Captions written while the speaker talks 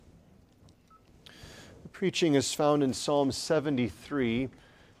preaching is found in Psalm 73,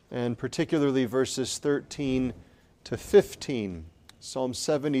 and particularly verses 13 to 15. Psalm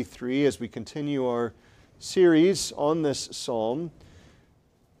 73, as we continue our series on this psalm,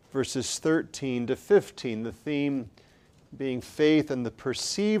 verses 13 to 15, the theme being faith and the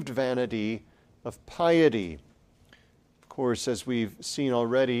perceived vanity of piety. Of course, as we've seen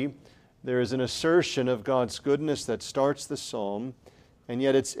already, there is an assertion of God's goodness that starts the psalm, and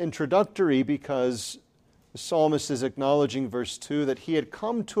yet it's introductory because the psalmist is acknowledging, verse 2, that he had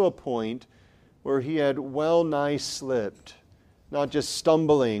come to a point where he had well nigh slipped, not just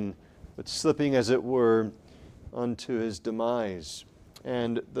stumbling, but slipping, as it were, unto his demise.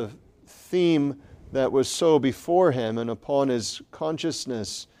 And the theme that was so before him and upon his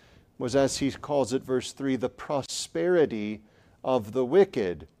consciousness was, as he calls it, verse 3, the prosperity of the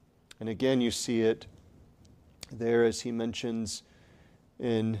wicked. And again, you see it there as he mentions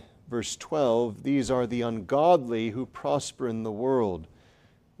in verse 12, these are the ungodly who prosper in the world.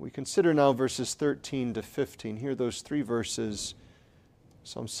 We consider now verses 13 to 15. Hear those three verses,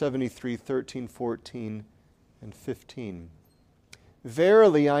 Psalm 73, 13, 14, and 15.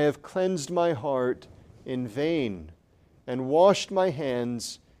 Verily, I have cleansed my heart in vain, and washed my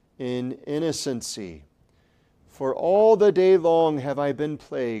hands in innocency. For all the day long have I been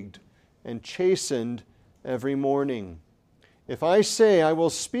plagued, and chastened every morning. If I say, I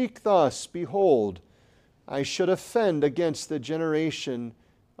will speak thus, behold, I should offend against the generation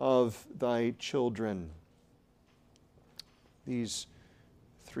of thy children. These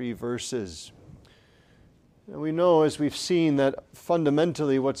three verses. And we know, as we've seen, that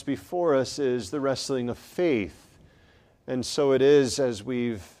fundamentally what's before us is the wrestling of faith. And so it is, as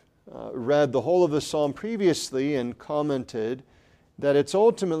we've read the whole of the psalm previously and commented, that it's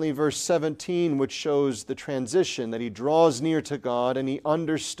ultimately verse 17 which shows the transition, that he draws near to God and he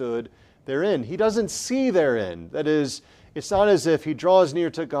understood therein. He doesn't see therein. That is, it's not as if he draws near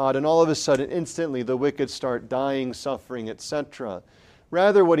to God and all of a sudden, instantly, the wicked start dying, suffering, etc.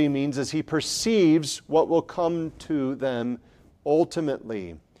 Rather, what he means is he perceives what will come to them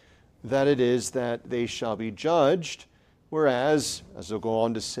ultimately, that it is that they shall be judged, whereas, as he'll go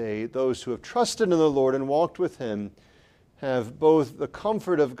on to say, those who have trusted in the Lord and walked with him have both the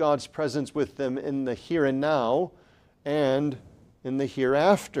comfort of God's presence with them in the here and now and in the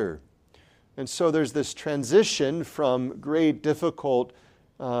hereafter. And so there's this transition from great, difficult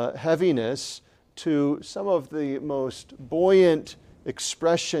heaviness to some of the most buoyant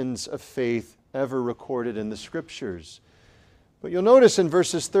expressions of faith ever recorded in the Scriptures. But you'll notice in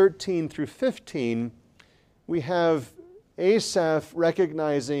verses 13 through 15, we have Asaph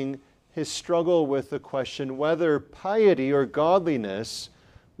recognizing his struggle with the question whether piety or godliness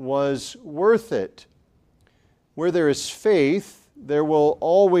was worth it. Where there is faith, there will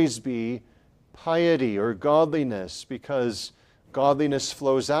always be piety or godliness, because godliness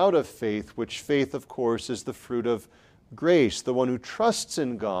flows out of faith, which faith, of course, is the fruit of grace. The one who trusts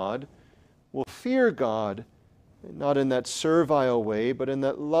in God will fear God, not in that servile way, but in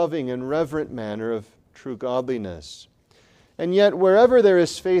that loving and reverent manner of true godliness. And yet, wherever there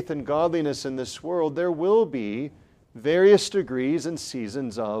is faith and godliness in this world, there will be various degrees and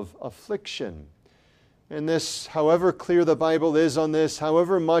seasons of affliction. And this, however clear the Bible is on this,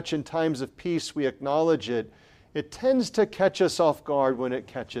 however much in times of peace we acknowledge it, it tends to catch us off guard when it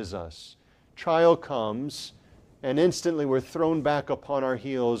catches us. Trial comes, and instantly we're thrown back upon our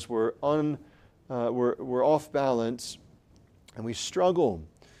heels, we're off balance, and we struggle.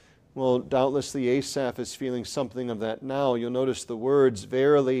 Well, doubtlessly Asaph is feeling something of that now. You'll notice the words,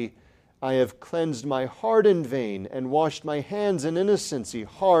 verily, I have cleansed my heart in vain and washed my hands in innocency.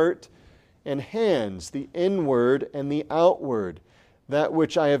 Heart and hands, the inward and the outward. That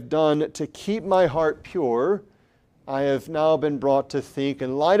which I have done to keep my heart pure, I have now been brought to think,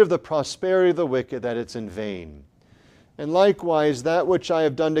 in light of the prosperity of the wicked, that it's in vain. And likewise, that which I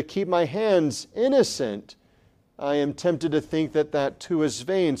have done to keep my hands innocent, I am tempted to think that that too is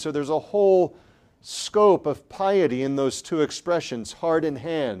vain. So there's a whole scope of piety in those two expressions, heart and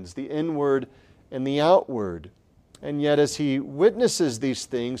hands, the inward and the outward. And yet as he witnesses these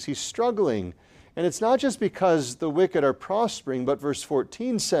things, he's struggling. And it's not just because the wicked are prospering, but verse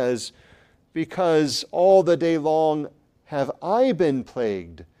 14 says, because all the day long have I been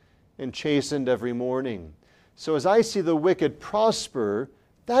plagued and chastened every morning. So as I see the wicked prosper,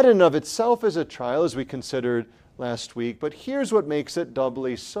 that in and of itself is a trial, as we considered last week. But here's what makes it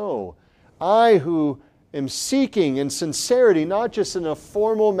doubly so. I who am seeking in sincerity, not just in a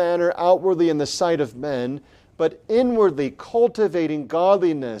formal manner outwardly in the sight of men, but inwardly cultivating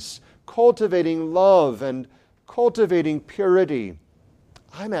godliness, cultivating love, and cultivating purity,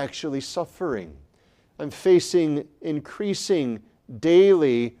 I'm actually suffering. I'm facing increasing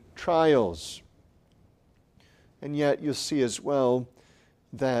daily trials. And yet you'll see as well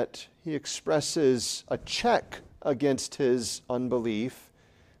that he expresses a check against his unbelief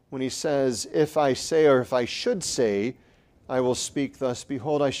when he says, if I say, or if I should say, I will speak thus,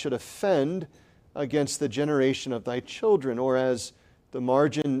 behold, I should offend against the generation of thy children, or as the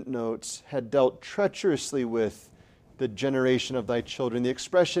margin notes, had dealt treacherously with the generation of thy children. The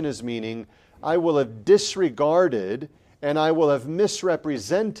expression is meaning, I will have disregarded and I will have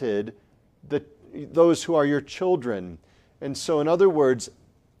misrepresented those who are your children. And so, in other words,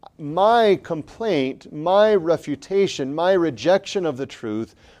 my complaint, my refutation, my rejection of the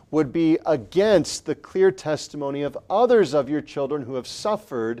truth would be against the clear testimony of others of your children who have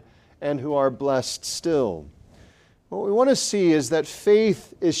suffered and who are blessed still. What we want to see is that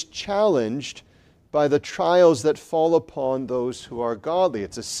faith is challenged by the trials that fall upon those who are godly.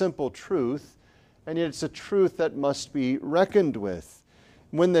 It's a simple truth, and yet it's a truth that must be reckoned with.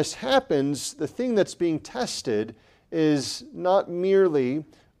 When this happens, the thing that's being tested is not merely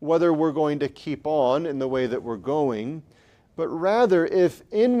whether we're going to keep on in the way that we're going, but rather if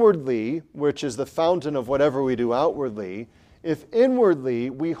inwardly, which is the fountain of whatever we do outwardly, if inwardly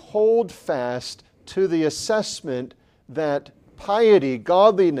we hold fast to the assessment that piety,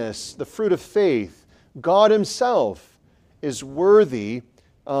 godliness, the fruit of faith, God Himself is worthy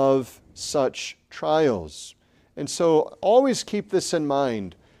of such trials. And so always keep this in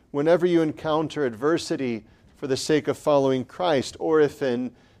mind whenever you encounter adversity for the sake of following Christ, or if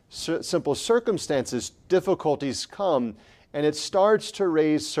in simple circumstances difficulties come and it starts to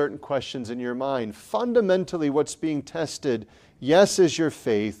raise certain questions in your mind. Fundamentally, what's being tested, yes, is your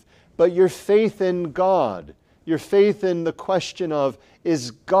faith, but your faith in God. Your faith in the question of,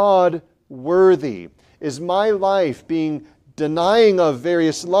 is God worthy? Is my life being denying of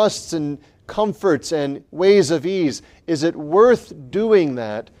various lusts and comforts and ways of ease? Is it worth doing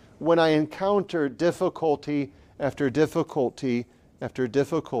that when I encounter difficulty after difficulty after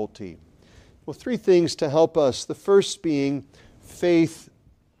difficulty? Well, three things to help us. The first being faith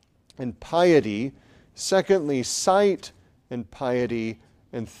and piety. Secondly, sight and piety.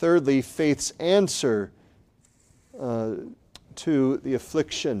 And thirdly, faith's answer to the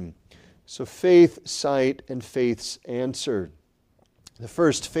affliction. So faith, sight, and faith's answer. The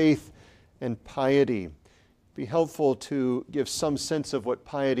first, faith and piety. It'd be helpful to give some sense of what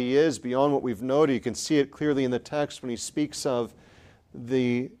piety is beyond what we've noted. You can see it clearly in the text when he speaks of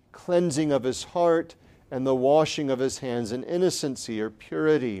the cleansing of his heart and the washing of his hands in innocency or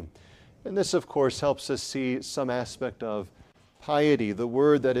purity. And this, of course, helps us see some aspect of piety. The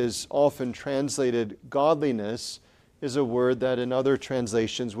word that is often translated godliness is a word that in other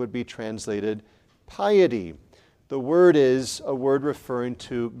translations would be translated piety. The word is a word referring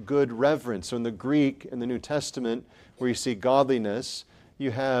to good reverence. So in the Greek, in the New Testament, where you see godliness, you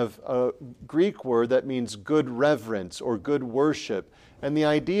have a Greek word that means good reverence or good worship. And the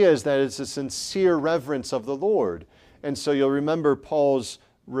idea is that it's a sincere reverence of the Lord. And so you'll remember Paul's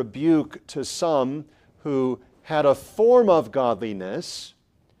rebuke to some who had a form of godliness,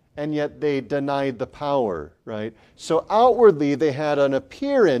 and yet they denied the power, right? So outwardly they had an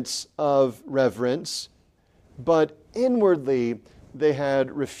appearance of reverence, but inwardly they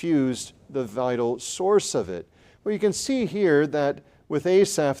had refused the vital source of it. Well, you can see here that with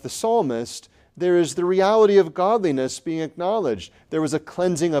Asaph the psalmist, there is the reality of godliness being acknowledged. There was a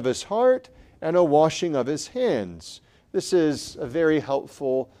cleansing of his heart and a washing of his hands. This is a very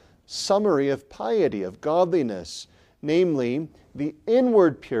helpful summary of piety, of godliness, namely the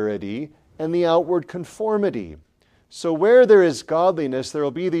inward purity and the outward conformity. So where there is godliness, there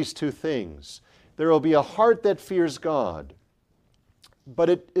will be these two things. There will be a heart that fears God, but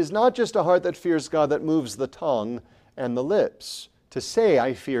it is not just a heart that fears God that moves the tongue and the lips to say,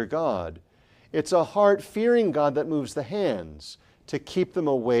 I fear God. It's a heart fearing God that moves the hands to keep them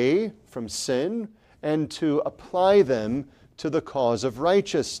away from sin and to apply them to the cause of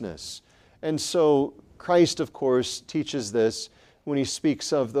righteousness. And so Christ, of course, teaches this when he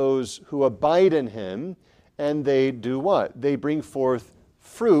speaks of those who abide in him, and they do what? They bring forth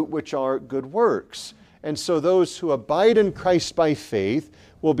fruit, which are good works. And so those who abide in Christ by faith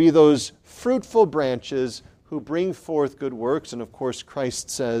will be those fruitful branches who bring forth good works. And of course, Christ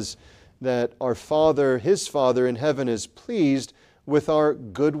says that our Father, his Father in heaven, is pleased with our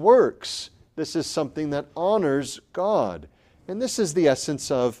good works. This is something that honors God. And this is the essence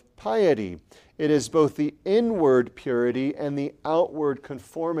of piety. It is both the inward purity and the outward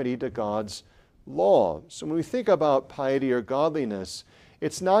conformity to God's law. So when we think about piety or godliness,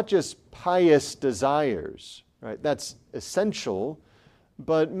 it's not just pious desires, right? That's essential,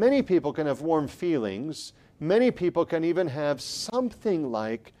 but many people can have warm feelings. Many people can even have something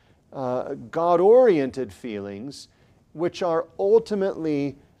like God-oriented feelings, which are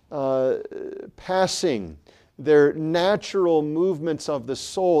ultimately passing. They're natural movements of the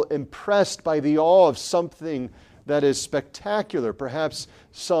soul impressed by the awe of something that is spectacular, perhaps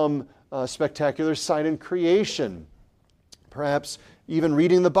some spectacular sight in creation, perhaps even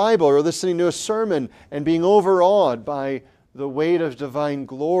reading the Bible or listening to a sermon and being overawed by the weight of divine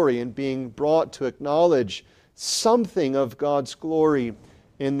glory and being brought to acknowledge something of God's glory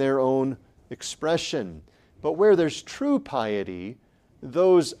in their own expression. But where there's true piety,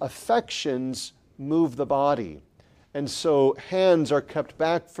 those affections move the body. And so hands are kept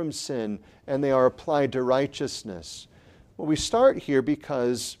back from sin and they are applied to righteousness. Well, we start here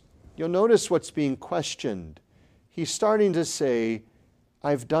because you'll notice what's being questioned. He's starting to say,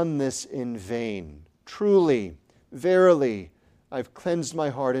 I've done this in vain. Truly, verily, I've cleansed my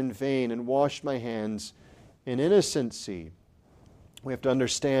heart in vain and washed my hands in innocency. We have to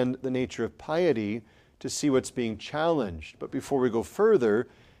understand the nature of piety to see what's being challenged. But before we go further,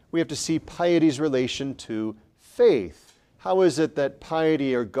 we have to see piety's relation to faith. How is it that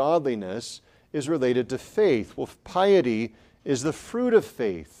piety or godliness is related to faith? Well, piety is the fruit of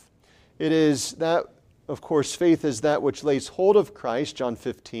faith. It is that, of course, faith is that which lays hold of Christ, John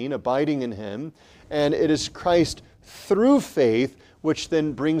 15, abiding in Him, and it is Christ through faith which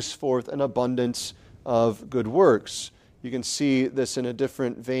then brings forth an abundance of good works. You can see this in a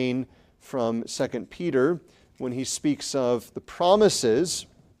different vein from 2 Peter when he speaks of the promises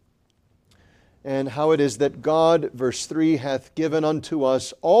and how it is that God, verse 3, hath given unto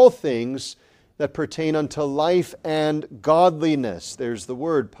us all things that pertain unto life and godliness. There's the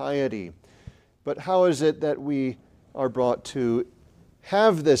word, piety. But how is it that we are brought to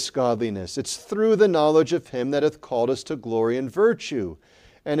have this godliness? It's through the knowledge of Him that hath called us to glory and virtue.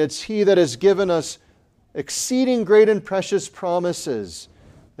 And it's He that has given us exceeding great and precious promises,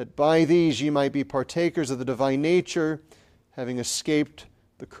 that by these ye might be partakers of the divine nature, having escaped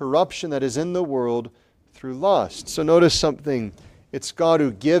the corruption that is in the world through lust. So notice something. It's God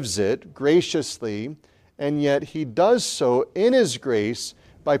who gives it graciously, and yet He does so in His grace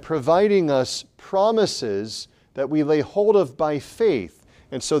by providing us promises that we lay hold of by faith.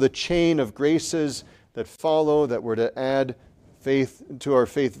 And so the chain of graces that follow, that we're to add faith to our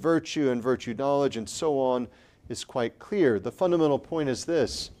faith virtue and virtue knowledge and so on, is quite clear. The fundamental point is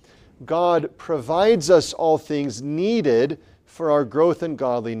this: God provides us all things needed for our growth in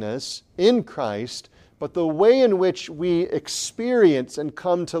godliness in Christ, but the way in which we experience and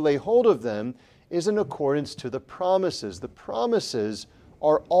come to lay hold of them is in accordance to the promises. The promises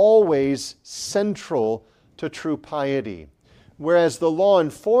are always central to true piety. Whereas the law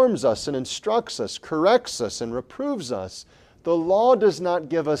informs us and instructs us, corrects us and reproves us, the law does not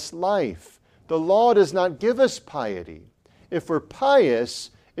give us life. The law does not give us piety. If we're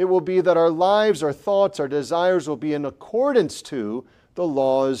pious, it will be that our lives, our thoughts, our desires will be in accordance to the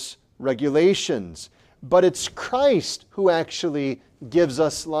law's regulations. But it's Christ who actually gives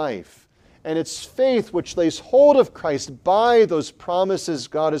us life. And it's faith which lays hold of Christ by those promises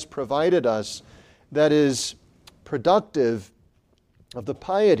God has provided us that is productive of the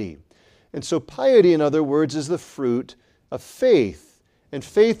piety. And so piety, in other words, is the fruit of faith. And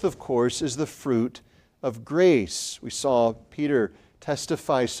faith, of course, is the fruit of grace. We saw Peter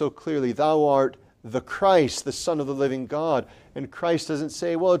testify so clearly, thou art the Christ, the Son of the living God. And Christ doesn't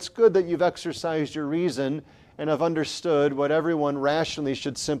say, well, it's good that you've exercised your reason and have understood what everyone rationally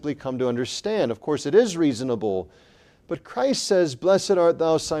should simply come to understand. Of course, it is reasonable. But Christ says, blessed art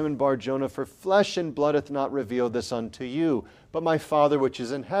thou, Simon Bar-Jonah, for flesh and blood hath not revealed this unto you, but my Father which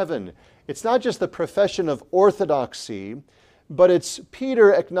is in heaven. It's not just the profession of orthodoxy, but it's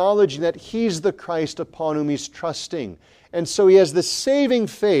Peter acknowledging that he's the Christ upon whom he's trusting. And so he has the saving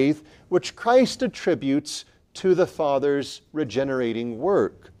faith which Christ attributes to the Father's regenerating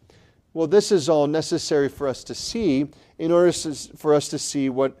work. Well, this is all necessary for us to see in order for us to see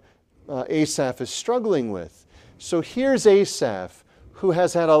what Asaph is struggling with. So here's Asaph, who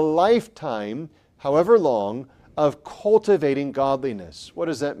has had a lifetime, however long, of cultivating godliness. What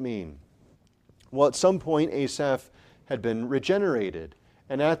does that mean? Well, at some point, Asaph had been regenerated.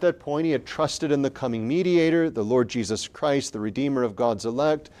 And at that point, he had trusted in the coming mediator, the Lord Jesus Christ, the Redeemer of God's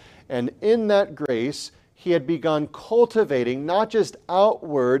elect. And in that grace, he had begun cultivating not just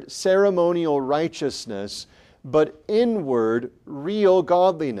outward ceremonial righteousness, but inward real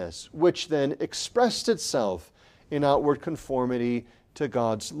godliness, which then expressed itself in outward conformity to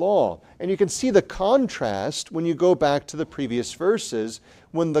God's law. And you can see the contrast when you go back to the previous verses,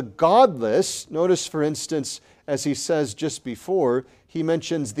 when the godless, notice for instance, as he says just before, he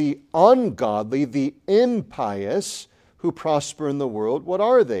mentions the ungodly, the impious, who prosper in the world. What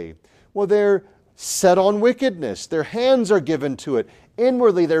are they? Well, they're set on wickedness. Their hands are given to it.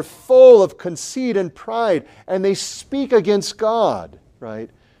 Inwardly, they're full of conceit and pride, and they speak against God, right?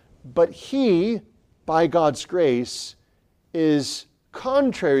 But he, by God's grace, is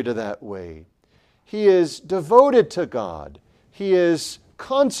contrary to that way. He is devoted to God. He is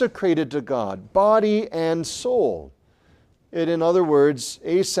consecrated to God, body and soul. In other words,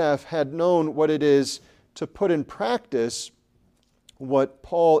 Asaph had known what it is to put in practice what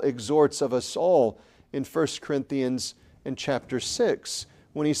Paul exhorts of us all in 1 Corinthians in chapter 6,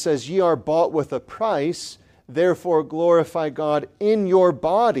 when he says, "Ye are bought with a price, therefore glorify God in your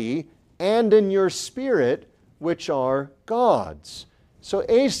body and in your spirit, which are God's." So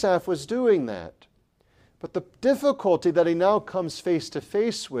Asaph was doing that. But the difficulty that he now comes face to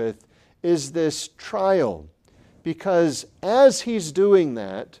face with is this trial. Because as he's doing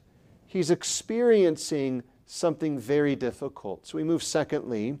that, he's experiencing something very difficult. So we move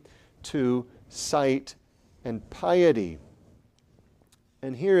secondly to sight and piety.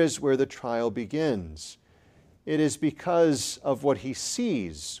 And here is where the trial begins. It is because of what he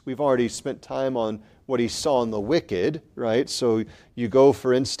sees. We've already spent time on what he saw in the wicked, right? So you go,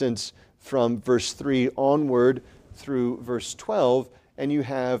 for instance, from verse 3 onward through verse 12, and you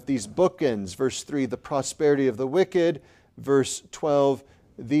have these bookends. Verse 3, the prosperity of the wicked. Verse 12,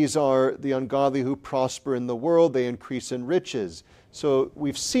 these are the ungodly who prosper in the world. They increase in riches. So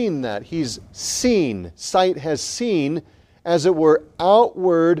we've seen that. He's seen. Sight has seen, as it were,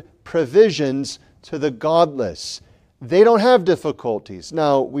 outward provisions to the godless. They don't have difficulties.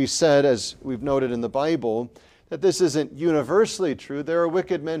 Now, we said, as we've noted in the Bible, that this isn't universally true. There are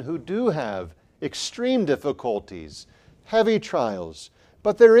wicked men who do have extreme difficulties, heavy trials.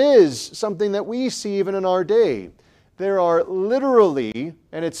 But there is something that we see even in our day. There are literally,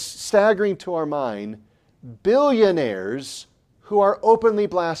 and it's staggering to our mind, billionaires who are openly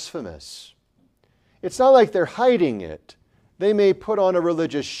blasphemous. It's not like they're hiding it. They may put on a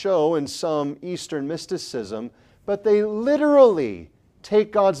religious show in some Eastern mysticism, but they literally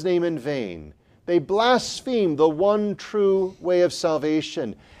take God's name in vain. They blaspheme the one true way of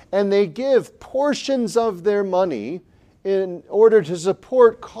salvation, and they give portions of their money in order to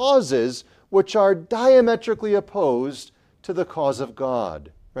support causes which are diametrically opposed to the cause of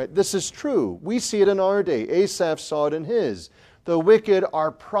God. Right? This is true. We see it in our day. Asaph saw it in his. The wicked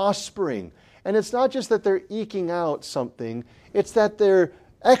are prospering. And it's not just that they're eking out something, it's that they're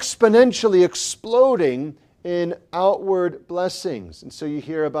exponentially exploding in outward blessings. And so you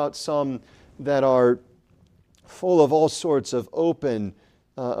hear about some that are full of all sorts of open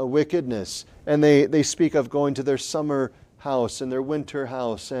wickedness. And they speak of going to their summer house and their winter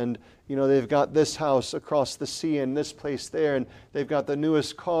house, and they've got this house across the sea and this place there, and they've got the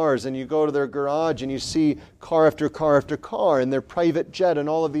newest cars, and you go to their garage and you see car after car after car and their private jet and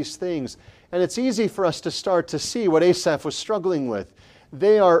all of these things. And it's easy for us to start to see what Asaph was struggling with.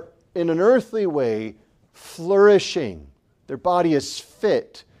 They are, in an earthly way, flourishing. Their body is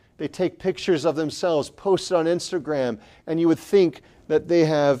fit. They take pictures of themselves, post it on Instagram, and you would think that they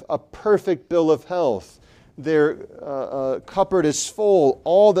have a perfect bill of health. Their cupboard is full.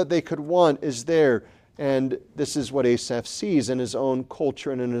 All that they could want is there. And this is what Asaph sees in his own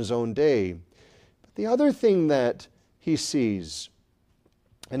culture and in his own day. But the other thing that he sees,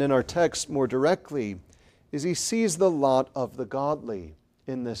 and in our text more directly, is he sees the lot of the godly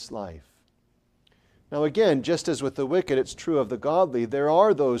in this life. Now again, just as with the wicked, it's true of the godly. There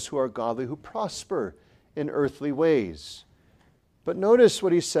are those who are godly who prosper in earthly ways. But notice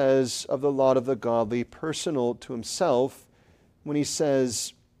what he says of the lot of the godly, personal to himself, when he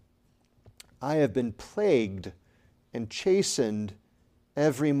says, "I have been plagued and chastened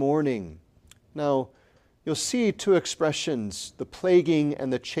every morning." Now, you'll see two expressions, the plaguing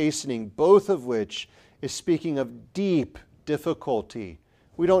and the chastening, both of which is speaking of deep difficulty.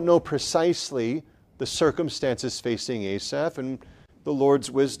 We don't know precisely the circumstances facing Asaph, and the Lord's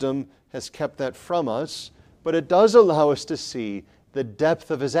wisdom has kept that from us. But it does allow us to see the depth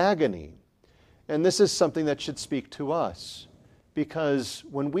of his agony. And this is something that should speak to us. Because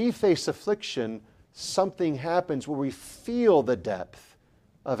when we face affliction, something happens where we feel the depth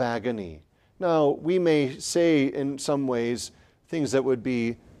of agony. Now, we may say in some ways things that would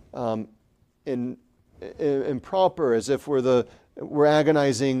be improper, as if we're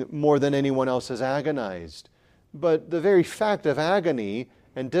agonizing more than anyone else has agonized. But the very fact of agony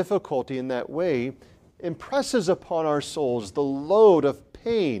and difficulty in that way impresses upon our souls the load of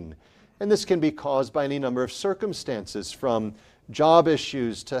pain. And this can be caused by any number of circumstances, from job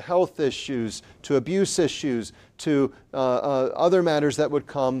issues to health issues to abuse issues to other matters that would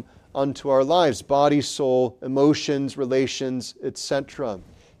come unto our lives, body, soul, emotions, relations, etc.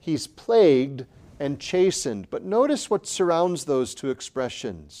 He's plagued and chastened. But notice what surrounds those two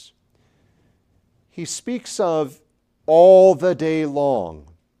expressions. He speaks of all the day long,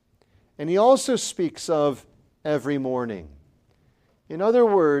 and he also speaks of every morning. In other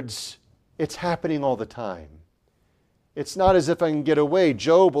words, it's happening all the time. It's not as if I can get away.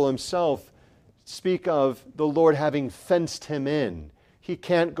 Job will himself speak of the Lord having fenced him in. He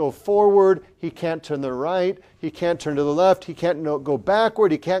can't go forward, he can't turn to the right, he can't turn to the left, he can't go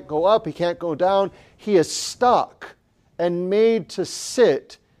backward, he can't go up, he can't go down. He is stuck and made to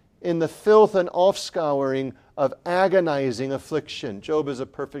sit in the filth and offscouring of agonizing affliction. Job is a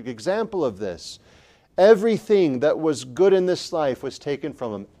perfect example of this. Everything that was good in this life was taken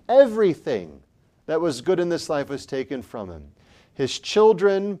from him. Everything that was good in this life was taken from him. His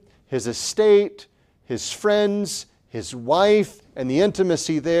children, his estate, his friends, his wife, and the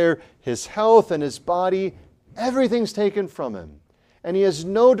intimacy there, his health and his body, everything's taken from him. And he has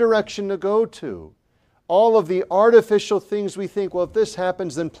no direction to go to. All of the artificial things we think, well, if this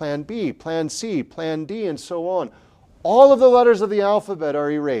happens, then plan B, plan C, plan D, and so on. All of the letters of the alphabet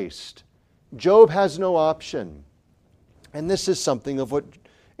are erased. Job has no option. And this is something of what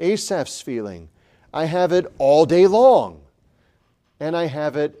Asaph's feeling. I have it all day long, and I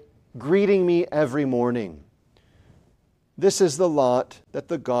have it greeting me every morning. This is the lot that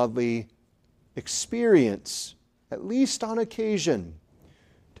the godly experience, at least on occasion.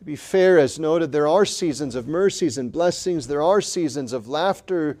 To be fair, as noted, there are seasons of mercies and blessings. There are seasons of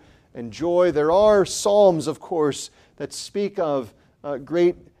laughter and joy. There are psalms, of course, that speak of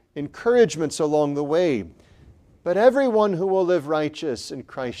great encouragements along the way. But everyone who will live righteous in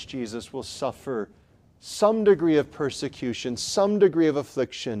Christ Jesus will suffer some degree of persecution, some degree of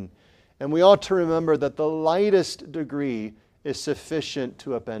affliction. And we ought to remember that the lightest degree is sufficient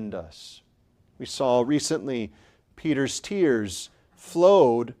to upend us. We saw recently Peter's tears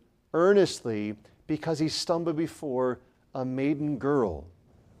flowed earnestly because he stumbled before a maiden girl,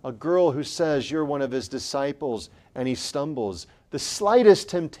 a girl who says, you're one of his disciples, and he stumbles. The slightest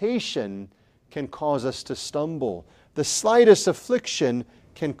temptation can cause us to stumble. The slightest affliction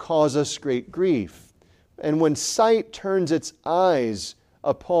can cause us great grief. And when sight turns its eyes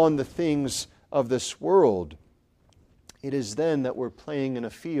upon the things of this world, it is then that we're playing in a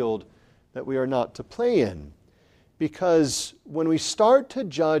field that we are not to play in. Because when we start to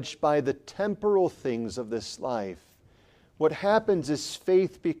judge by the temporal things of this life, what happens is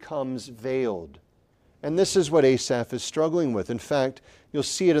faith becomes veiled. And this is what Asaph is struggling with. In fact, you'll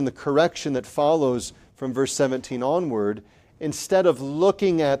see it in the correction that follows from verse 17 onward. Instead of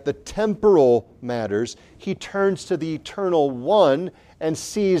looking at the temporal matters, he turns to the eternal one and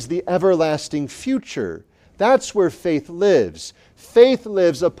sees the everlasting future. That's where faith lives. Faith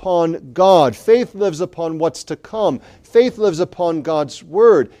lives upon God. Faith lives upon what's to come. Faith lives upon God's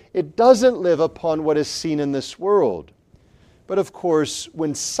Word. It doesn't live upon what is seen in this world. But of course,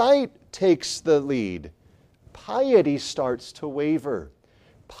 when sight takes the lead, piety starts to waver.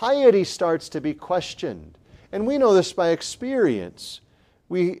 Piety starts to be questioned. And we know this by experience.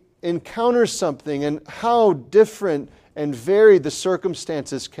 We encounter something, and how different and varied the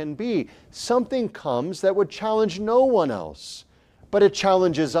circumstances can be. Something comes that would challenge no one else, but it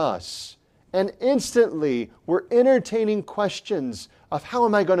challenges us. And instantly, we're entertaining questions of how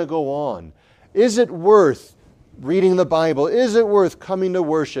am I going to go on? Is it worth reading the Bible? Is it worth coming to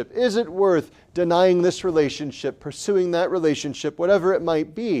worship? Is it worth denying this relationship, pursuing that relationship, whatever it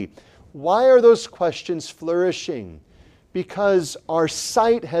might be? Why are those questions flourishing? Because our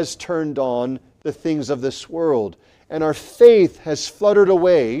sight has turned on the things of this world, and our faith has fluttered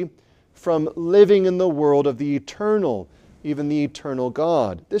away from living in the world of the eternal, even the eternal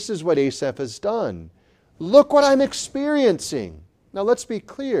God. This is what Asaph has done. Look what I'm experiencing. Now let's be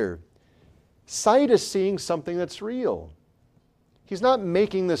clear. Sight is seeing something that's real. He's not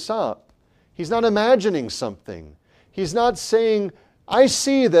making this up. He's not imagining something. He's not saying, I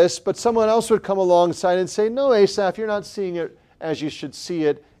see this, but someone else would come alongside and say, no, Asaph, you're not seeing it as you should see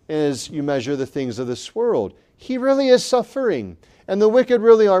it as you measure the things of this world. He really is suffering, and the wicked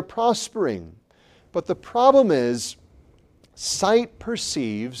really are prospering. But the problem is, sight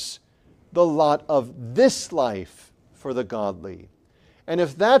perceives the lot of this life for the godly. And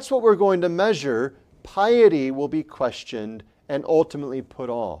if that's what we're going to measure, piety will be questioned and ultimately put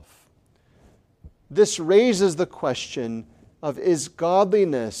off. This raises the question, of is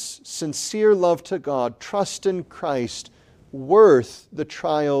godliness, sincere love to God, trust in Christ, worth the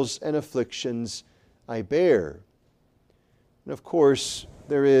trials and afflictions I bear? And of course,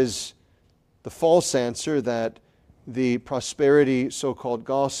 there is the false answer that the prosperity so-called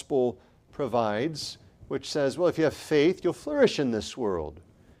gospel provides, which says, well, if you have faith, you'll flourish in this world.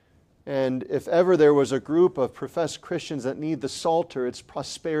 And if ever there was a group of professed Christians that need the Psalter, it's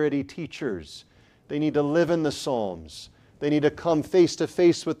prosperity teachers. They need to live in the Psalms. They need to come face to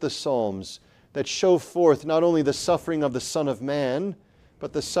face with the Psalms that show forth not only the suffering of the Son of Man,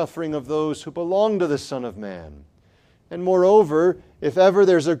 but the suffering of those who belong to the Son of Man. And moreover, if ever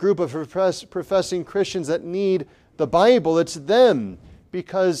there's a group of professing Christians that need the Bible, it's them.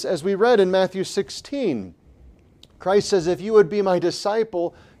 Because as we read in Matthew 16, Christ says, if you would be my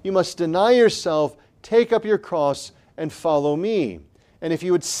disciple, you must deny yourself, take up your cross, and follow me. And if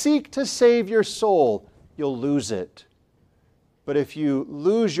you would seek to save your soul, you'll lose it. But if you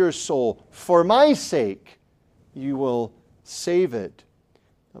lose your soul for my sake, you will save it.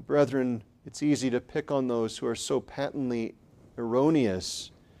 Now, brethren, it's easy to pick on those who are so patently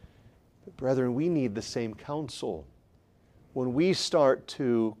erroneous. But brethren, we need the same counsel. When we start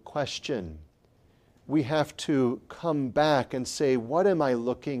to question, we have to come back and say, what am I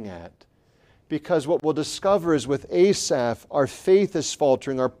looking at? Because what we'll discover is with Asaph, our faith is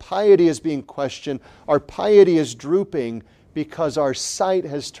faltering, our piety is being questioned, our piety is drooping because our sight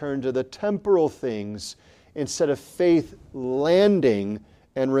has turned to the temporal things instead of faith landing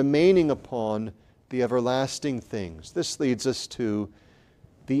and remaining upon the everlasting things. This leads us to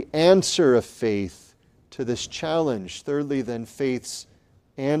the answer of faith to this challenge. Thirdly, then, faith's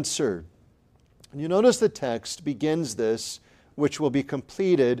answer. And you notice the text begins this, which will be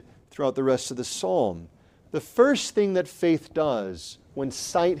completed throughout the rest of the psalm. The first thing that faith does when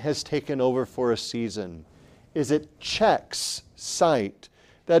sight has taken over for a season is it checks sight.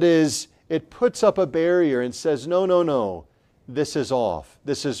 That is, it puts up a barrier and says, no, this is off,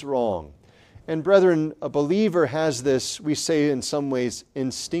 this is wrong. And brethren, a believer has this, we say in some ways,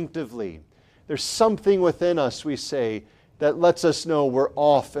 instinctively. There's something within us, we say, that lets us know we're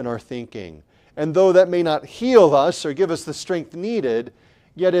off in our thinking. And though that may not heal us or give us the strength needed,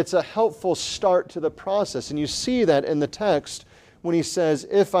 yet it's a helpful start to the process. And you see that in the text when he says,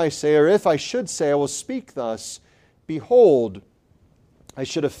 if I say, or if I should say, I will speak thus, behold, I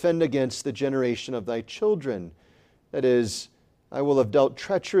should offend against the generation of thy children. That is, I will have dealt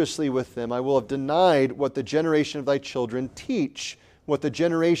treacherously with them. I will have denied what the generation of thy children teach, what the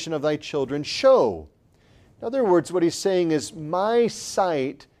generation of thy children show. In other words, what he's saying is, my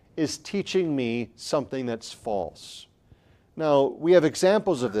sight is teaching me something that's false. Now, we have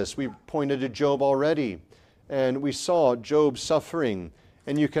examples of this. We pointed to Job already, and we saw Job suffering.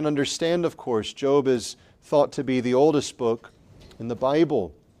 And you can understand, of course, Job is thought to be the oldest book in the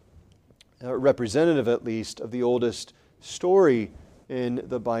Bible, representative at least of the oldest story in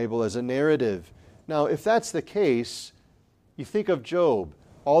the Bible as a narrative. Now, if that's the case, you think of Job.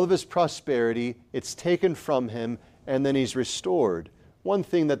 All of his prosperity, it's taken from him, and then he's restored. One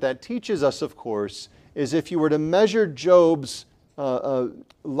thing that teaches us, of course, is if you were to measure Job's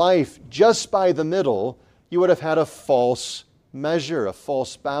life just by the middle, you would have had a false measure, a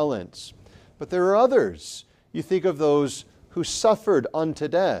false balance. But there are others. You think of those who suffered unto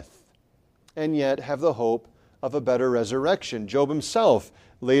death and yet have the hope of a better resurrection. Job himself,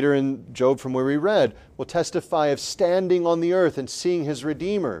 later in Job from where we read, will testify of standing on the earth and seeing his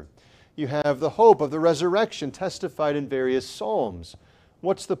Redeemer. You have the hope of the resurrection testified in various psalms.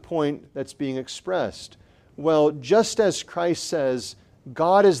 What's the point that's being expressed? Well, just as Christ says,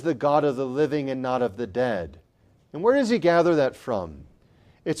 God is the God of the living and not of the dead. And where does he gather that from?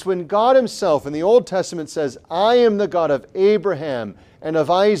 It's when God himself in the Old Testament says, I am the God of Abraham and of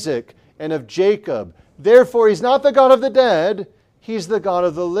Isaac and of Jacob. Therefore, he's not the God of the dead, he's the God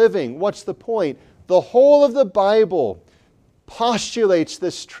of the living. What's the point? The whole of the Bible postulates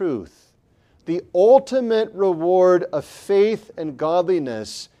this truth. The ultimate reward of faith and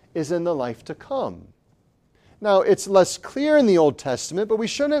godliness is in the life to come. Now, it's less clear in the Old Testament, but we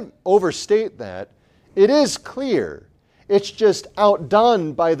shouldn't overstate that. It is clear. It's just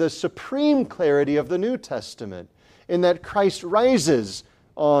outdone by the supreme clarity of the New Testament, in that Christ rises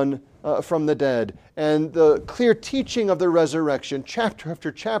from the dead, and the clear teaching of the resurrection, chapter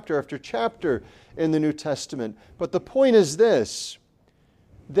after chapter after chapter in the New Testament. But the point is this: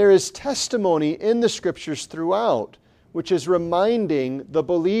 there is testimony in the Scriptures throughout, which is reminding the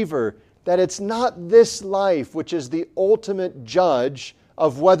believer that it's not this life which is the ultimate judge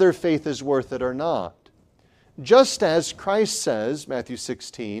of whether faith is worth it or not. Just as Christ says, Matthew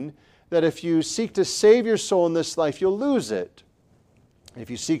 16, that if you seek to save your soul in this life, you'll lose it. If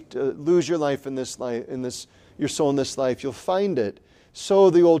you seek to lose your life in this life, your soul in this life, you'll find it. So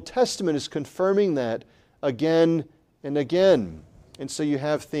the Old Testament is confirming that again and again. And so you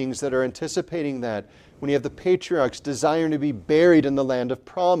have things that are anticipating that. When you have the patriarchs desiring to be buried in the land of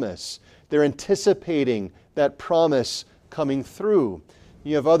promise, they're anticipating that promise coming through.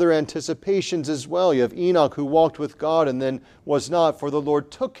 You have other anticipations as well. You have Enoch who walked with God and then was not, for the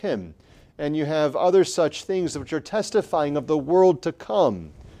Lord took him. And you have other such things which are testifying of the world to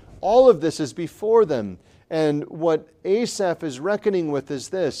come. All of this is before them. And what Asaph is reckoning with is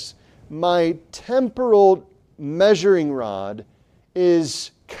this: my temporal measuring rod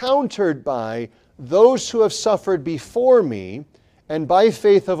is countered by those who have suffered before me and by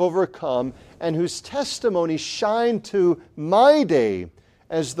faith have overcome, and whose testimonies shine to my day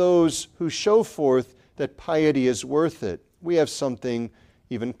as those who show forth that piety is worth it. We have something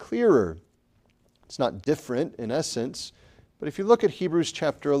even clearer. It's not different in essence, but if you look at Hebrews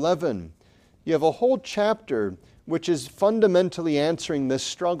chapter 11, you have a whole chapter which is fundamentally answering this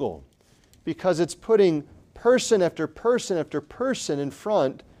struggle, because it's putting person after person after person in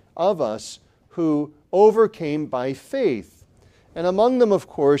front of us who overcame by faith. And among them, of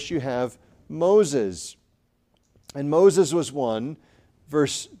course, you have Moses. And Moses was one,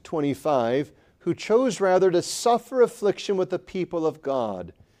 verse 25, who chose rather to suffer affliction with the people of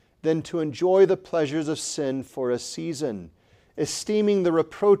God than to enjoy the pleasures of sin for a season, esteeming the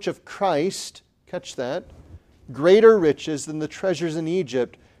reproach of Christ, catch that, greater riches than the treasures in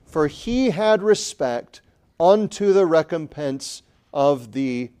Egypt, for he had respect unto the recompense of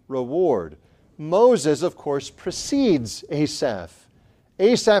the reward. Moses, of course, precedes Asaph.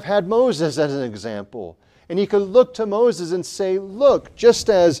 Asaph had Moses as an example. And he could look to Moses and say, look, just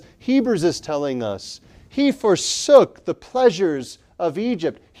as Hebrews is telling us, he forsook the pleasures of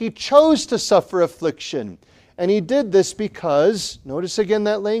Egypt. He chose to suffer affliction. And he did this because, notice again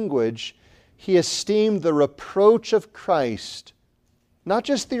that language, he esteemed the reproach of Christ, not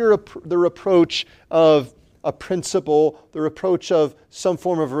just the reproach of a principle, the reproach of some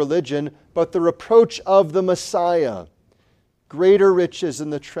form of religion, but the reproach of the Messiah, greater riches than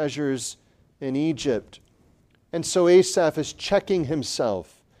the treasures in Egypt. And so Asaph is checking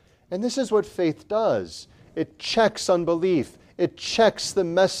himself. And this is what faith does. It checks unbelief. It checks the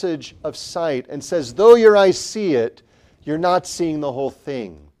message of sight and says, though your eyes see it, you're not seeing the whole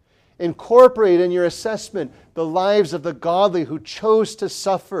thing. Incorporate in your assessment the lives of the godly who chose to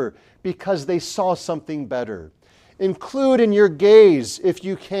suffer because they saw something better. Include in your gaze, if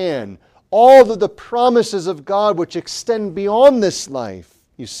you can, all of the promises of God which extend beyond this life,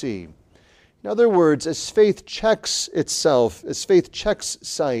 you see. In other words, as faith checks itself, as faith checks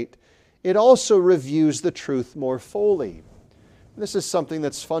sight, it also reviews the truth more fully. This is something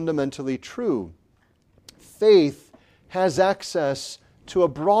that's fundamentally true. Faith has access to a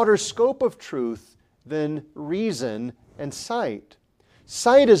broader scope of truth than reason and sight.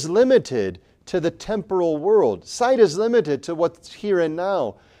 Sight is limited to the temporal world. Sight is limited to what's here and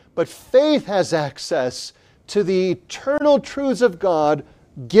now. But faith has access to the eternal truths of God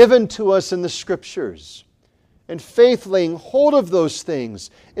given to us in the Scriptures. And faith, laying hold of those things,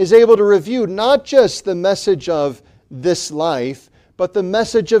 is able to review not just the message of this life, but the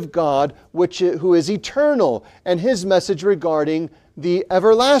message of God who is eternal, and His message regarding the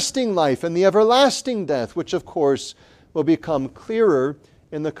everlasting life and the everlasting death, which of course will become clearer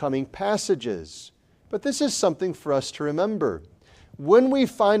in the coming passages. But this is something for us to remember. When we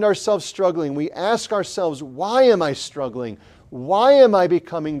find ourselves struggling, we ask ourselves, why am I struggling? Why am I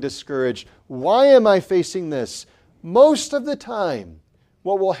becoming discouraged? Why am I facing this? Most of the time,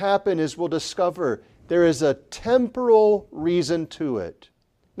 what will happen is we'll discover there is a temporal reason to it.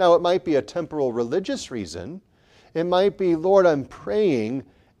 Now, it might be a temporal religious reason. It might be, Lord, I'm praying,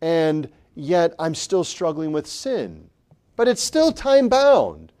 and yet I'm still struggling with sin. But it's still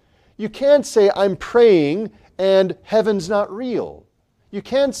time-bound. You can't say, I'm praying, and heaven's not real. You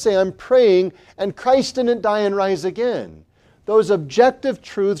can't say, I'm praying, and Christ didn't die and rise again. Those objective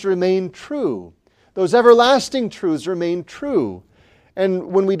truths remain true. Those everlasting truths remain true. And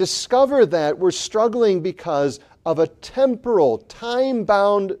when we discover that we're struggling because of a temporal,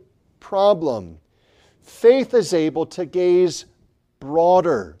 time-bound problem, faith is able to gaze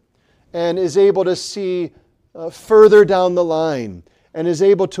broader and is able to see further down the line and is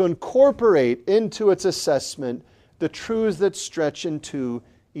able to incorporate into its assessment the truths that stretch into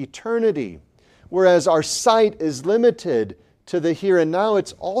eternity. Whereas our sight is limited to the here and now,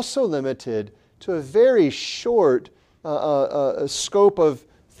 it's also limited to a very short scope of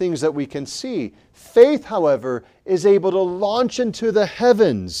things that we can see. Faith, however, is able to launch into the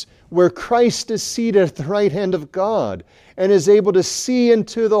heavens where Christ is seated at the right hand of God and is able to see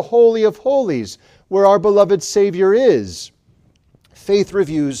into the Holy of Holies, where our beloved Savior is. Faith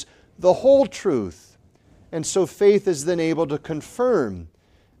reviews the whole truth. And so faith is then able to confirm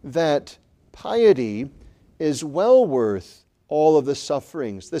that piety is well worth all of the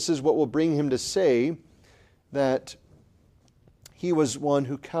sufferings. This is what will bring him to say that he was one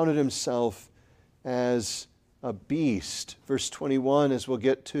who counted himself as a beast. Verse 21, as we'll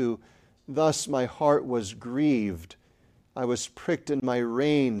get to, thus my heart was grieved. I was pricked in my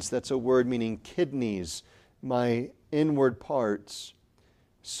reins. That's a word meaning kidneys, my inward parts.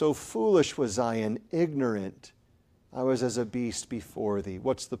 So foolish was I and ignorant. I was as a beast before thee.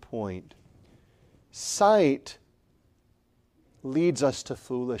 What's the point? Sight leads us to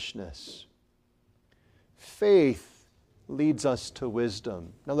foolishness. Faith leads us to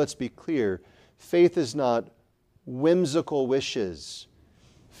wisdom. Now let's be clear. Faith is not whimsical wishes.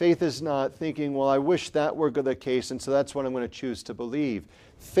 Faith is not thinking, well, I wish that were the case, and so that's what I'm going to choose to believe.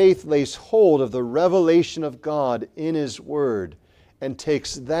 Faith lays hold of the revelation of God in His Word and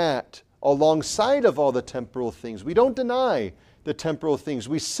takes that alongside of all the temporal things. We don't deny the temporal things.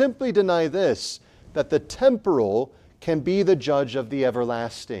 We simply deny this, that the temporal can be the judge of the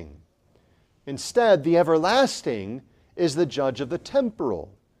everlasting. Instead, the everlasting is the judge of the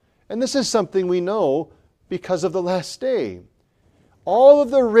temporal. And this is something we know because of the last day. All of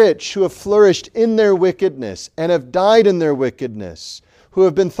the rich who have flourished in their wickedness and have died in their wickedness, who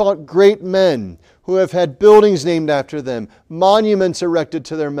have been thought great men, who have had buildings named after them, monuments erected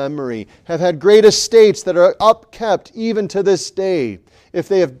to their memory, have had great estates that are upkept even to this day, if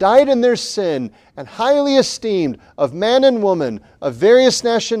they have died in their sin and highly esteemed of man and woman, of various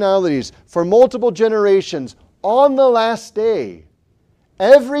nationalities, for multiple generations, on the last day,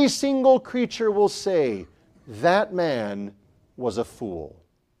 every single creature will say, that man was a fool.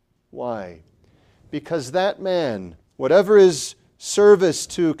 Why? Because that man, whatever his service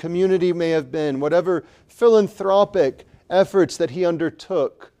to community may have been, whatever philanthropic efforts that he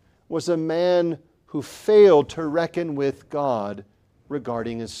undertook, was a man who failed to reckon with God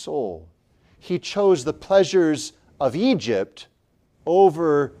regarding his soul. He chose the pleasures of Egypt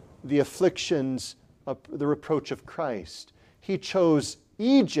over the afflictions of the reproach of Christ. He chose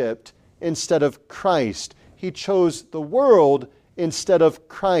Egypt instead of Christ. He chose the world instead of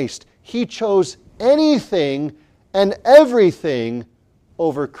Christ. He chose anything and everything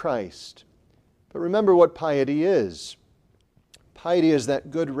over Christ. But remember what piety is. Piety is that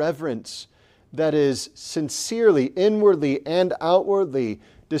good reverence that is sincerely, inwardly, and outwardly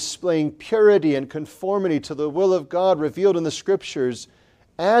displaying purity and conformity to the will of God revealed in the Scriptures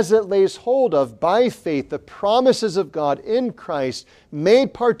as it lays hold of, by faith, the promises of God in Christ,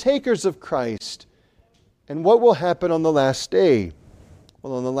 made partakers of Christ. And what will happen on the last day?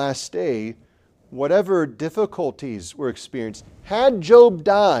 Well, on the last day, whatever difficulties were experienced, had Job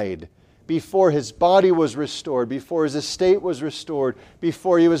died before his body was restored, before his estate was restored,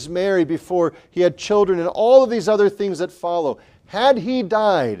 before he was married, before he had children, and all of these other things that follow, had he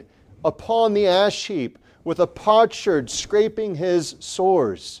died upon the ash heap with a potsherd scraping his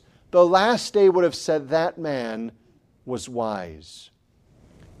sores, the last day would have said that man was wise.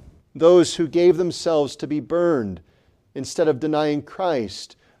 Those who gave themselves to be burned instead of denying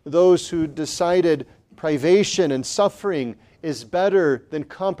Christ, those who decided privation and suffering is better than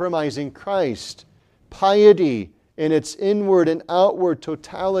compromising Christ, piety in its inward and outward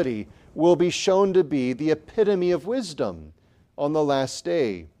totality will be shown to be the epitome of wisdom on the last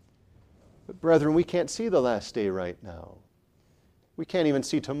day. But brethren, we can't see the last day right now. We can't even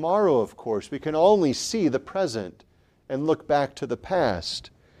see tomorrow, of course. We can only see the present and look back to the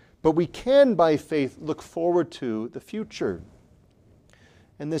past. But we can, by faith, look forward to the future.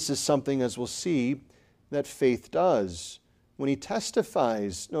 And this is something, as we'll see, that faith does. When he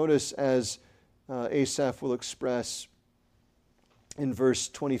testifies, notice as Asaph will express in verse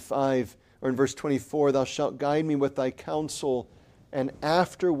 25, or in verse 24, thou shalt guide me with thy counsel, and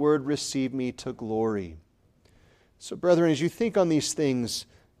afterward receive me to glory. So, brethren, as you think on these things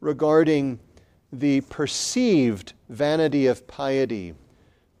regarding the perceived vanity of piety,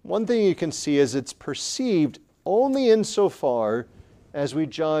 one thing you can see is it's perceived only insofar as we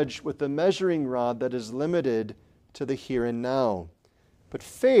judge with the measuring rod that is limited to the here and now. But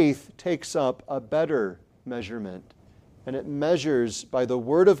faith takes up a better measurement, and it measures by the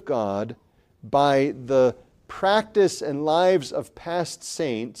Word of God, by the practice and lives of past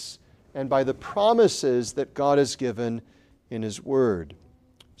saints, and by the promises that God has given in His Word.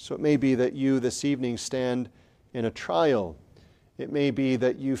 So it may be that you this evening stand in a trial. It may be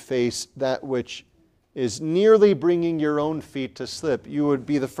that you face that which is nearly bringing your own feet to slip. You would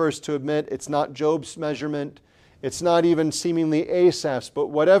be the first to admit it's not Job's measurement. It's not even seemingly Asaph's, but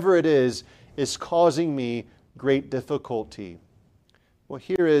whatever it is causing me great difficulty. Well,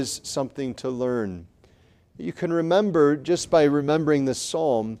 here is something to learn. You can remember, just by remembering this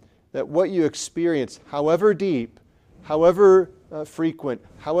psalm, that what you experience, however deep, however frequent,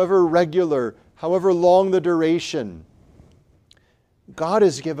 however regular, however long the duration, God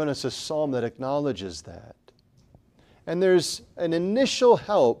has given us a psalm that acknowledges that. And there's an initial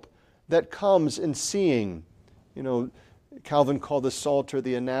help that comes in seeing. Calvin called the Psalter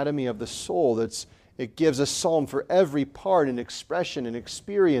the anatomy of the soul. It gives a psalm for every part and expression and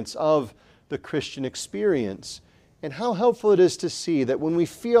experience of the Christian experience. And how helpful it is to see that when we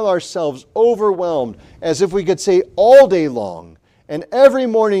feel ourselves overwhelmed, as if we could say all day long, and every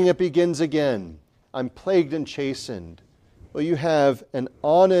morning it begins again, I'm plagued and chastened. Well, you have an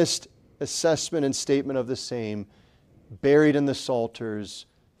honest assessment and statement of the same buried in the Psalters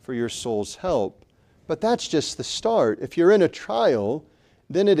for your soul's help. But that's just the start. If you're in a trial,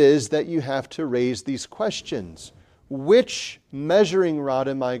 then it is that you have to raise these questions. Which measuring rod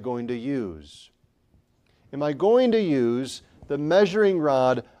am I going to use? Am I going to use the measuring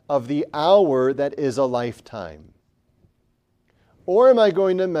rod of the hour that is a lifetime? Or am I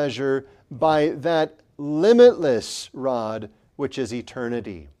going to measure by that limitless rod, which is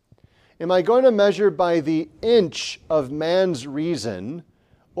eternity? Am I going to measure by the inch of man's reason,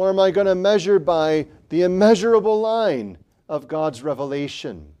 or am I going to measure by the immeasurable line of God's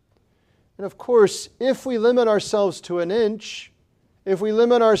revelation? And of course, if we limit ourselves to an inch, if we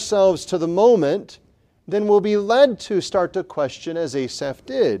limit ourselves to the moment, then we'll be led to start to question as Asaph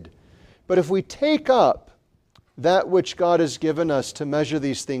did. But if we take up that which God has given us to measure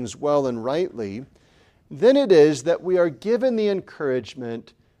these things well and rightly, then it is that we are given the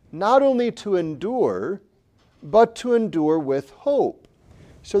encouragement not only to endure, but to endure with hope.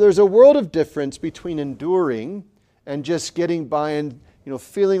 So there's a world of difference between enduring and just getting by and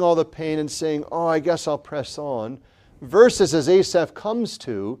feeling all the pain and saying, oh, I guess I'll press on, versus, as Asaph comes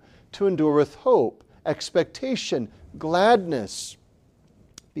to endure with hope, expectation, gladness,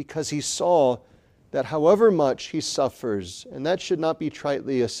 because he saw that however much he suffers, and that should not be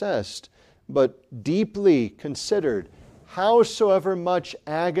tritely assessed, but deeply considered, howsoever much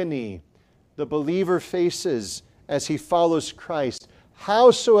agony the believer faces as he follows Christ,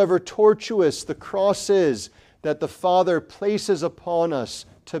 howsoever tortuous the cross is that the Father places upon us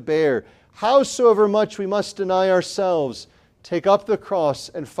to bear, howsoever much we must deny ourselves, take up the cross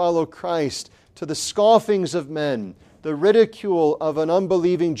and follow Christ, to the scoffings of men, the ridicule of an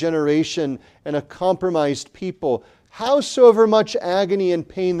unbelieving generation and a compromised people, howsoever much agony and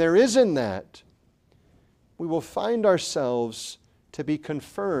pain there is in that, we will find ourselves to be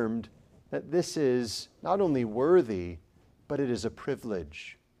confirmed that this is not only worthy, but it is a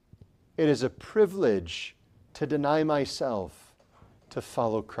privilege. It is a privilege to deny myself to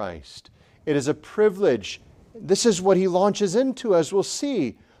follow Christ. It is a privilege. This is what he launches into, as we'll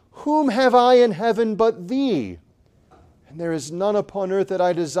see. Whom have I in heaven but thee? And there is none upon earth that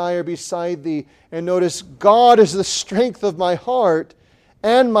I desire beside thee. And notice, God is the strength of my heart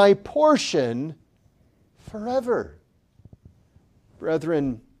and my portion forever.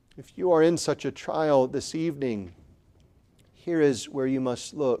 Brethren, if you are in such a trial this evening, here is where you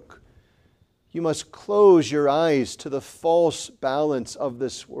must look. You must close your eyes to the false balance of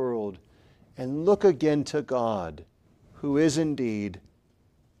this world and look again to God, who is indeed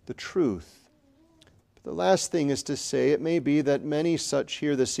the truth. But the last thing is to say, it may be that many such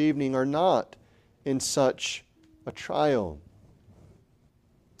here this evening are not in such a trial.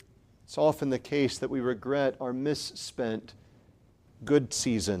 It's often the case that we regret our misspent good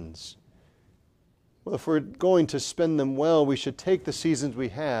seasons. Well, if we're going to spend them well, we should take the seasons we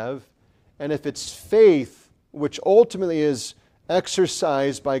have, and if it's faith, which ultimately is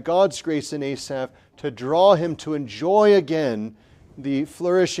exercised by God's grace in Asaph, to draw him to enjoy again the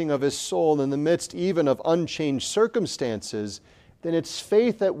flourishing of his soul in the midst even of unchanged circumstances, then it's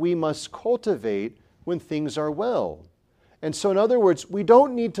faith that we must cultivate when things are well. And so, in other words, we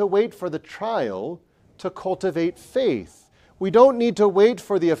don't need to wait for the trial to cultivate faith. We don't need to wait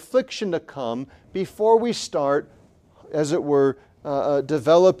for the affliction to come before we start, as it were,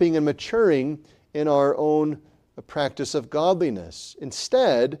 developing and maturing in our own practice of godliness.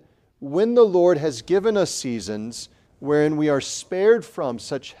 Instead, when the Lord has given us seasons wherein we are spared from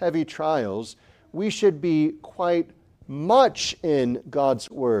such heavy trials, we should be quite much in God's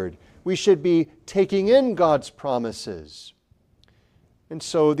Word. We should be taking in God's promises. And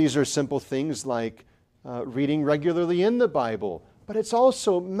so these are simple things like reading regularly in the Bible, but it's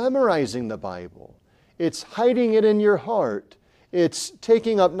also memorizing the Bible. It's hiding it in your heart. It's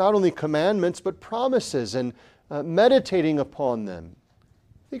taking up not only commandments, but promises and meditating upon them.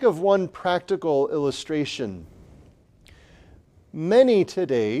 Think of one practical illustration. Many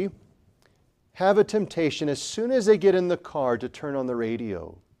today have a temptation as soon as they get in the car to turn on the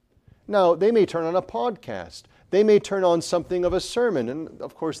radio. Now, they may turn on a podcast. They may turn on something of a sermon, and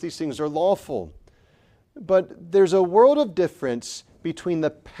of course these things are lawful. But there's a world of difference between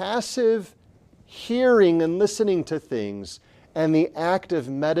the passive hearing and listening to things and the active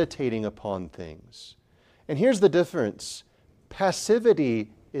meditating upon things. And here's the difference.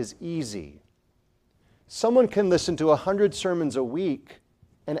 Passivity is easy. Someone can listen to 100 sermons a week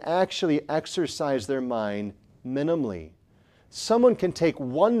and actually exercise their mind minimally. Someone can take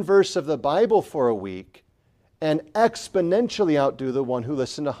one verse of the Bible for a week and exponentially outdo the one who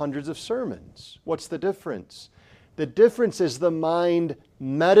listened to hundreds of sermons. What's the difference? The difference is the mind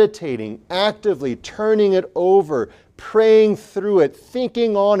meditating, actively turning it over, praying through it,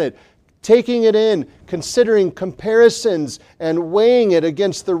 thinking on it, taking it in, considering comparisons and weighing it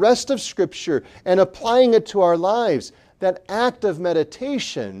against the rest of Scripture and applying it to our lives. That act of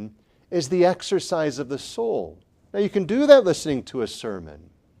meditation is the exercise of the soul. Now you can do that listening to a sermon.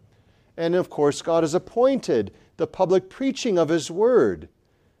 And of course, God has appointed the public preaching of His Word.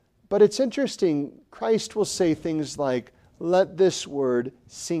 But it's interesting, Christ will say things like, "Let this word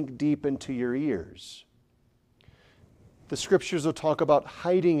sink deep into your ears." The Scriptures will talk about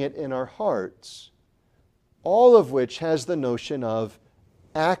hiding it in our hearts, all of which has the notion of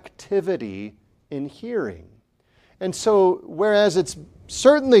activity in hearing. And so, whereas it's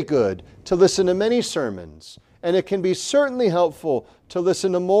certainly good to listen to many sermons, and it can be certainly helpful to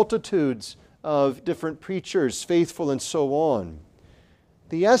listen to multitudes of different preachers, faithful and so on,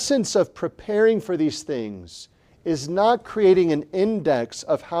 the essence of preparing for these things is not creating an index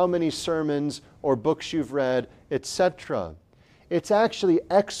of how many sermons or books you've read, etc. It's actually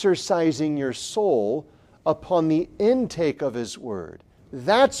exercising your soul upon the intake of His Word.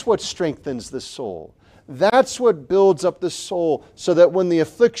 That's what strengthens the soul. That's what builds up the soul so that when the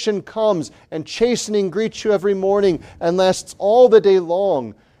affliction comes and chastening greets you every morning and lasts all the day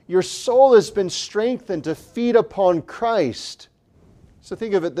long, your soul has been strengthened to feed upon Christ. So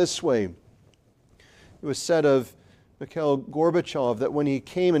think of it this way. It was said of Mikhail Gorbachev that when he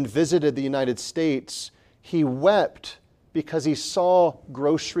came and visited the United States, he wept because he saw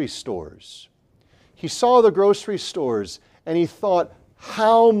grocery stores. He saw the grocery stores and he thought,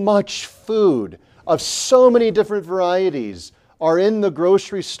 how much food of so many different varieties are in the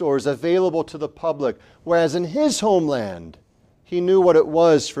grocery stores available to the public, whereas in his homeland, he knew what it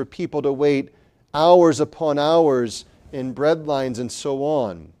was for people to wait hours upon hours in bread lines and so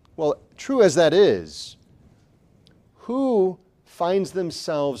on. Well, true as that is, who finds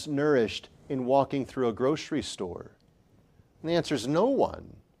themselves nourished in walking through a grocery store? And the answer is no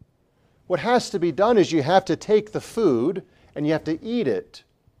one. What has to be done is you have to take the food and you have to eat it.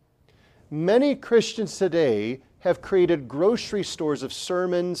 Many Christians today have created grocery stores of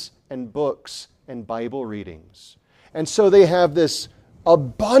sermons and books and Bible readings. And so they have this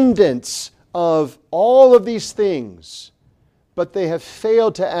abundance of all of these things, but they have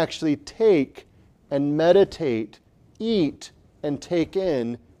failed to actually take and meditate, eat, and take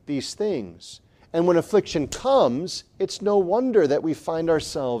in these things. And when affliction comes, it's no wonder that we find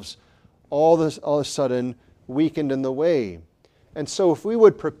ourselves all of a sudden weakened in the way. And so if we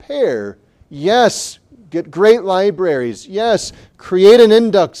would prepare, yes, get great libraries, yes, create an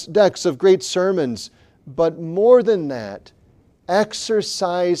index of great sermons, but more than that,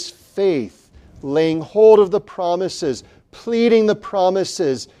 exercise faith, laying hold of the promises, pleading the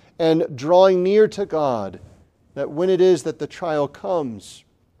promises, and drawing near to God, that when it is that the trial comes,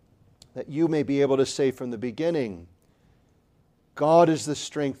 that you may be able to say from the beginning, God is the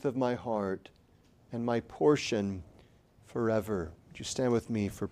strength of my heart and my portion forever. Would you stand with me for